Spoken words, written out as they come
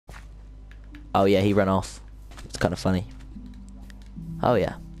Oh yeah, he ran off. It's kind of funny. Oh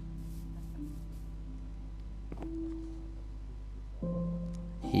yeah.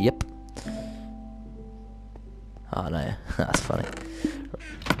 Yep. Oh no, that's funny.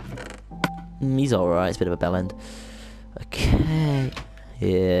 He's alright, it's a bit of a bell end. Okay.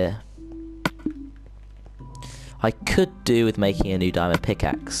 Yeah. I could do with making a new diamond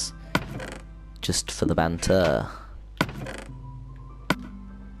pickaxe. Just for the banter.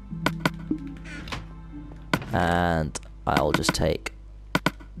 And I'll just take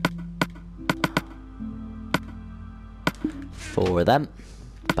 4 of them.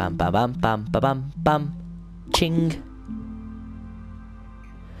 Bam, bam, bam, bam, bam, bam, bam. Ching.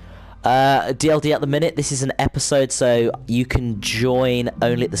 DLD at the minute, this is an episode, so you can join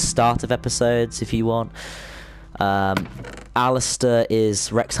only at the start of episodes if you want. Alistair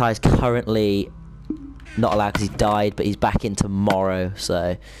is... Rex High is currently not allowed because he died, but he's back in tomorrow,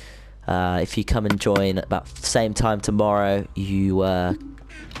 so... if you come and join about the same time tomorrow, you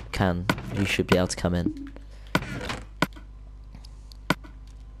should be able to come in.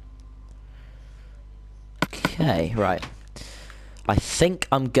 Okay, right. I think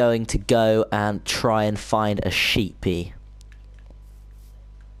I'm going to go and try and find a sheepy.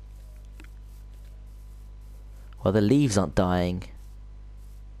 Well, the leaves aren't dying.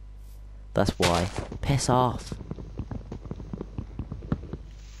 That's why. Piss off.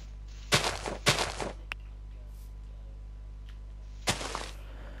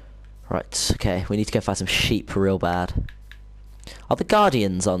 Right, okay, we need to go find some sheep real bad. Are the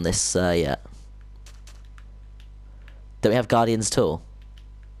guardians on this yet? Don't we have guardians at all?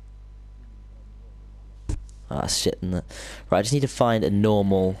 Ah, shit. Right, I just need to find a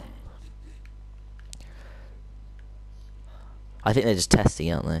normal... I think they're just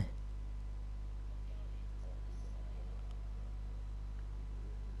testing, aren't they?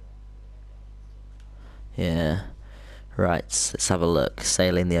 Yeah. Right, let's have a look.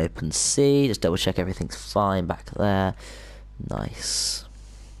 Sailing the open sea. Just double check everything's fine back there. Nice.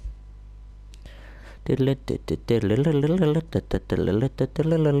 It's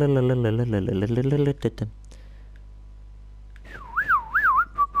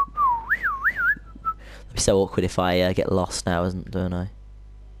so awkward if I get lost now, don't I?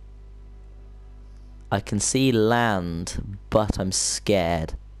 I can see land, but I'm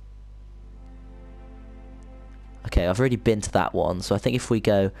scared. Okay, I've already been to that one, so I think if we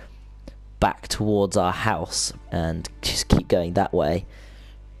go back towards our house and just keep going that way.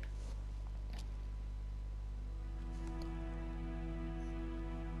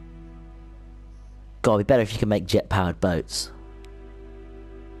 God, it'd be better if you could make jet-powered boats.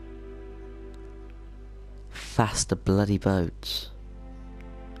 Faster bloody boats.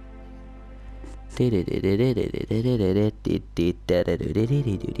 It's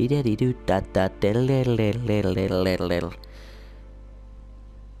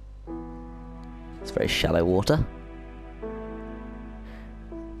very shallow water.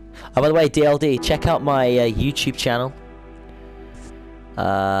 Oh, by the way, DLD, check out my YouTube channel.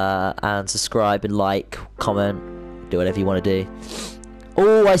 And subscribe and like, comment, do whatever you want to do.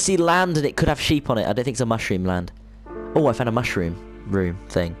 Oh, I see land and it could have sheep on it. I don't think it's a mushroom land. Oh, I found a mushroom room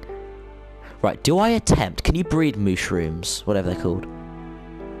thing. Right, do I attempt... Can you breed mushrooms? Whatever they're called.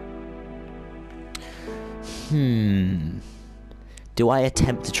 Do I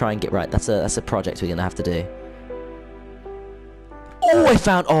attempt to try and get... Right, that's a project we're going to have to do. Oh, I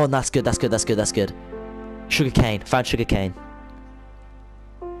found... Oh, and that's good, that's good, that's good, that's good. Sugar cane. Found sugar cane.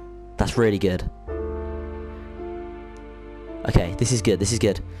 That's really good. Okay, this is good, this is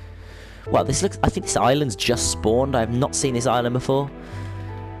good. Wow, this looks... I think this island's just spawned. I have not seen this island before.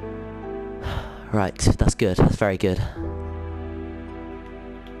 Right, that's good. That's very good.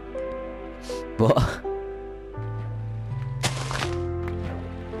 What?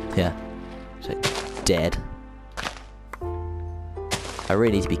 Yeah. So, dead. I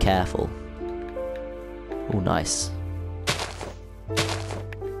really need to be careful. Oh, nice.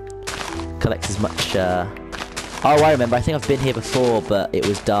 Collect as much, Oh, I remember. I think I've been here before, but it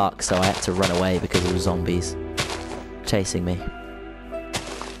was dark, so I had to run away because there were zombies chasing me.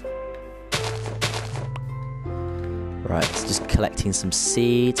 Right, so just collecting some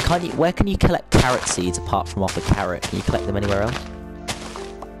seeds. Where can you collect carrot seeds apart from off a carrot? Can you collect them anywhere else?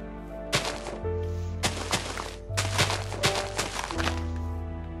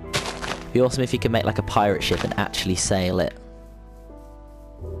 It'd be awesome if you could make like a pirate ship and actually sail it.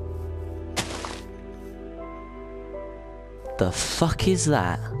 The fuck is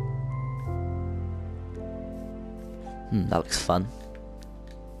that? That looks fun.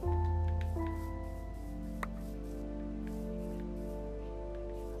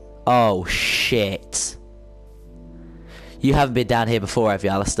 Oh, shit. You haven't been down here before, have you,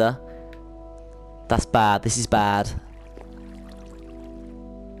 Alistair? That's bad. This is bad.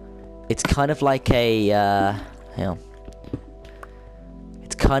 It's kind of like a, hang on.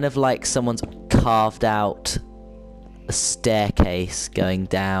 It's kind of like someone's carved out a staircase going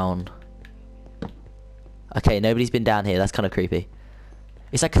down. Okay, nobody's been down here. That's kind of creepy.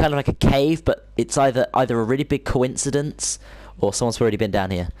 It's like kind of like a cave, but it's either a really big coincidence or someone's already been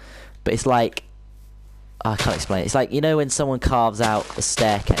down here. But it's like, I can't explain it. It's like, you know when someone carves out a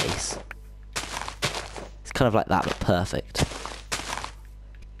staircase? It's kind of like that, but perfect.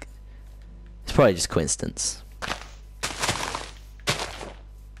 It's probably just coincidence.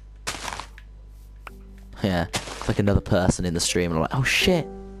 Yeah, it's like another person in the stream and I'm like, oh shit.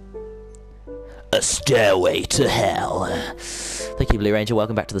 A stairway to hell. Thank you, Blue Ranger.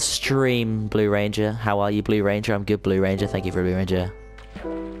 Welcome back to the stream, Blue Ranger. How are you, Blue Ranger? I'm good, Blue Ranger. Thank you for Blue Ranger.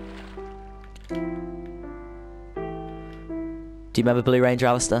 Do you remember Blue Ranger,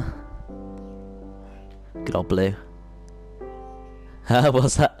 Alistair? Good old Blue. What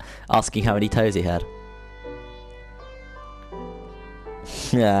was that? Asking how many toes he had.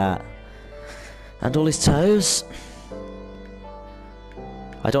 Yeah. And all his toes.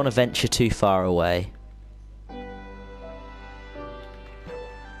 I don't want to venture too far away.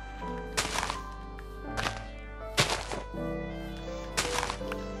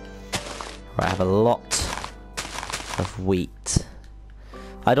 Right, I have a lot of wheat.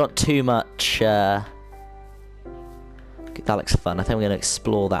 I don't want too much, that looks fun. I think I'm going to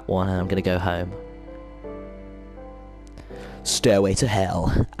explore that one and I'm going to go home. Stairway to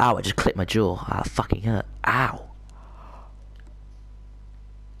hell. Ow, I just clipped my jaw. Ah, that fucking hurt. Ow.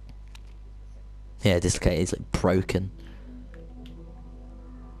 Yeah, dislocated. It's like broken.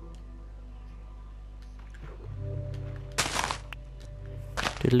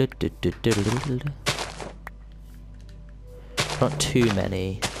 Not too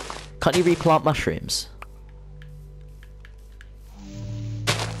many. Can't you replant mushrooms?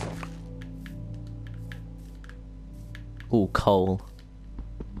 Ooh, coal.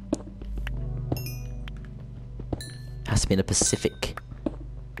 Has to be in a Pacific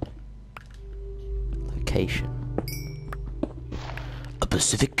location. A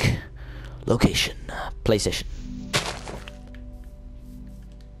Pacific location. PlayStation.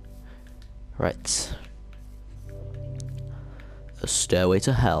 Right. A stairway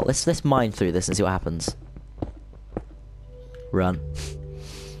to hell. Let's mine through this and see what happens. Run.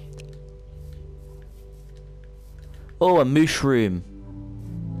 Oh, a mushroom.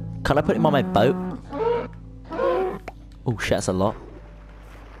 Can I put him on my boat? Oh shit, that's a lot.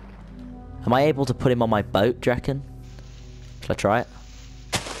 Am I able to put him on my boat, do you reckon? Shall I try it?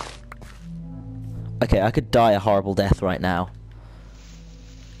 Okay, I could die a horrible death right now.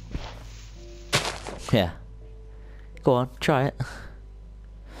 Yeah. Go on, try it.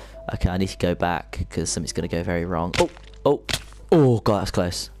 Okay, I need to go back because something's going to go very wrong. Oh, oh, oh, God, that's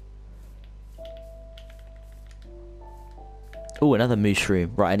close. Oh, another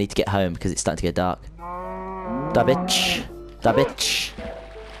mushroom. Right, I need to get home because it's starting to get dark. Da bitch. Da bitch.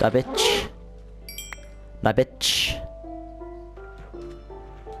 Da bitch. Da bitch.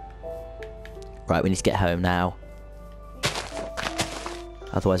 Right, we need to get home now.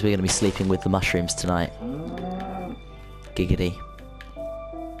 Otherwise, we're going to be sleeping with the mushrooms tonight. Giggity.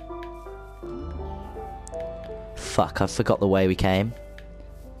 Fuck, I forgot the way we came.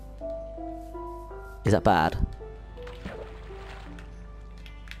 Is that bad?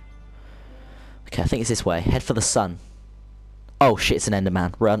 Okay, I think it's this way. Head for the sun. Oh shit, it's an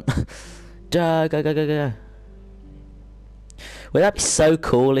Enderman. Run. Duh, go, go, go, go. Would that be so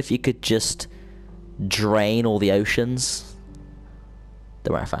cool if you could just drain all the oceans?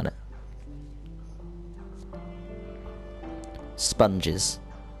 Don't worry, I found it. Sponges.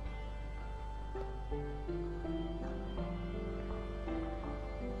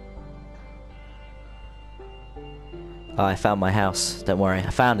 Oh, I found my house. Don't worry, I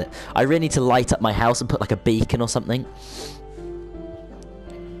found it. I really need to light up my house and put like a beacon or something.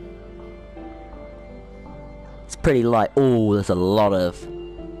 It's pretty light. Oh, there's a lot of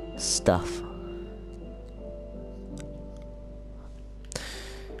stuff.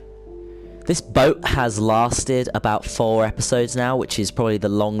 This boat has lasted about 4 episodes now, which is probably the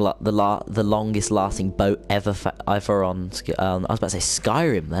longest lasting boat ever on. I was about to say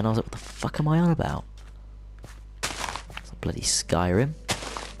Skyrim. Then I was like, what the fuck am I on about? It's bloody Skyrim.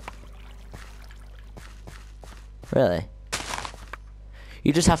 Really?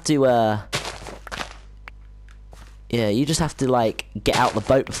 You just have to. Yeah, you just have to like get out the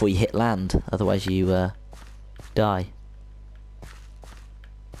boat before you hit land. Otherwise, you die.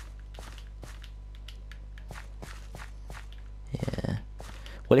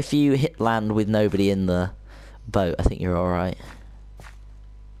 Well, if you hit land with nobody in the boat, I think you're alright.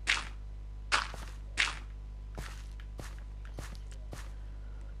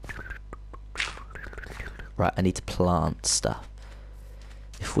 Right, I need to plant stuff.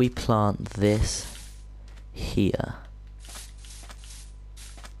 If we plant this here.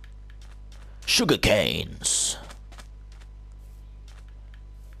 Sugar canes.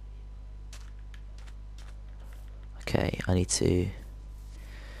 Okay, I need to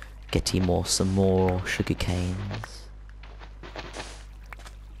get you some more sugar canes.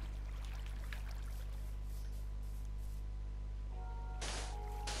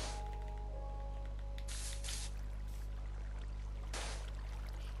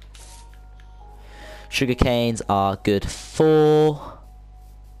 Sugar canes are good for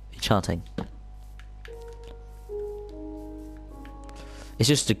enchanting. It's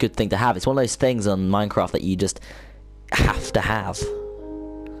just a good thing to have. It's one of those things on Minecraft that you just have to have.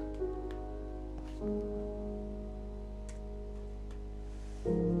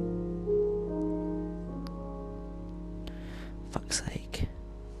 Fuck's sake.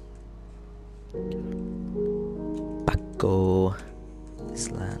 Paco.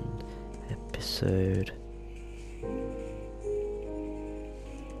 This land. Episode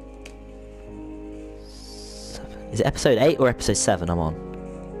 7. Is it episode 8 or episode 7 I'm on?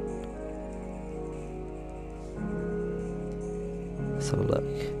 Let's have a look.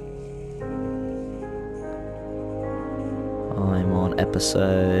 I'm on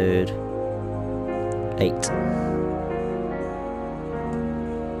episode 8.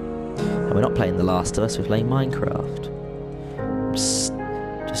 And we're not playing The Last of Us, we're playing Minecraft.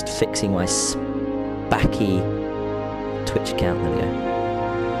 Just fixing my spacky Twitch account. There we go.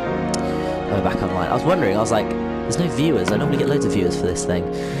 We're back online. I was wondering, I was like, there's no viewers. I normally get loads of viewers for this thing.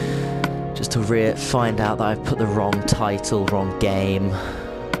 Just to find out that I've put the wrong title, wrong game.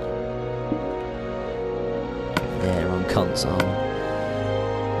 Yeah, wrong console.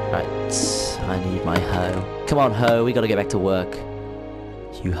 Right, I need my hoe. Come on, hoe, we gotta get back to work.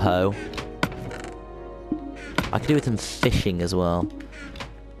 You hoe. I could do with some fishing as well.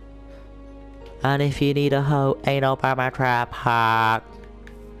 And if you need a hoe, ain't no by my trap hack.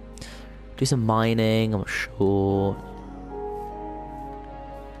 Do some mining, I'm not sure.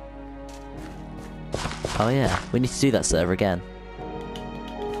 Oh yeah, we need to do that server again.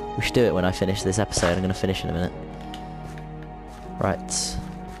 We should do it when I finish this episode. I'm going to finish in a minute. Right.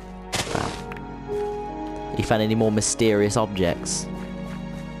 Wow. You found any more mysterious objects?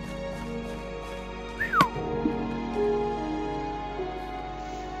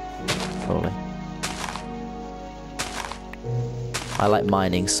 Probably. I like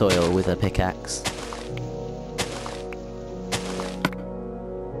mining soil with a pickaxe.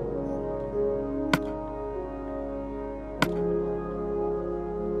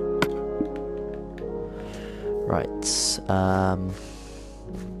 Right,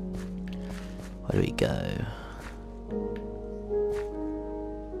 where do we go?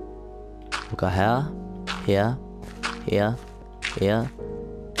 We'll go here, here,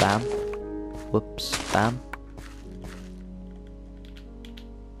 bam, whoops, bam.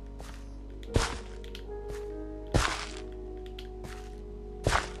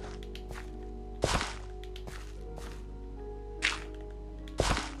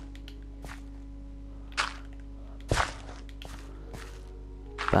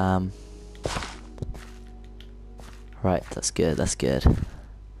 Bam. Right, that's good, that's good.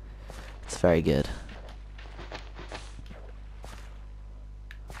 It's very good.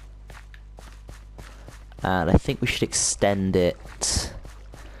 And I think we should extend it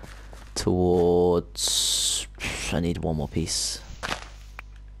towards... I need one more piece.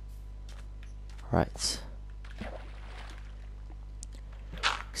 Right.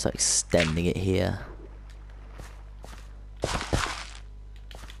 Start extending it here.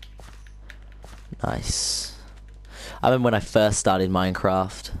 Nice. I remember when I first started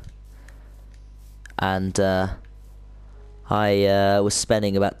Minecraft, and I was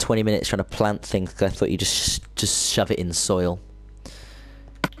spending about 20 minutes trying to plant things because I thought you just shove it in soil.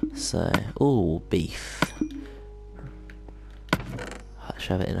 So, ooh, beef.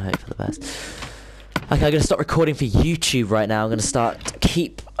 Shove it in and hope for the best. Okay, I'm gonna start recording for YouTube right now. I'm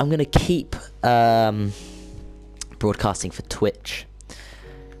gonna keep broadcasting for Twitch.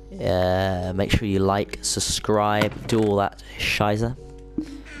 Make sure you like, subscribe, do all that shizer.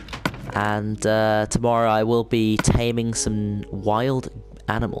 And tomorrow I will be taming some wild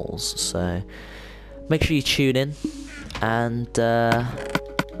animals, so make sure you tune in, and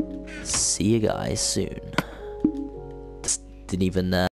see you guys soon. Just didn't even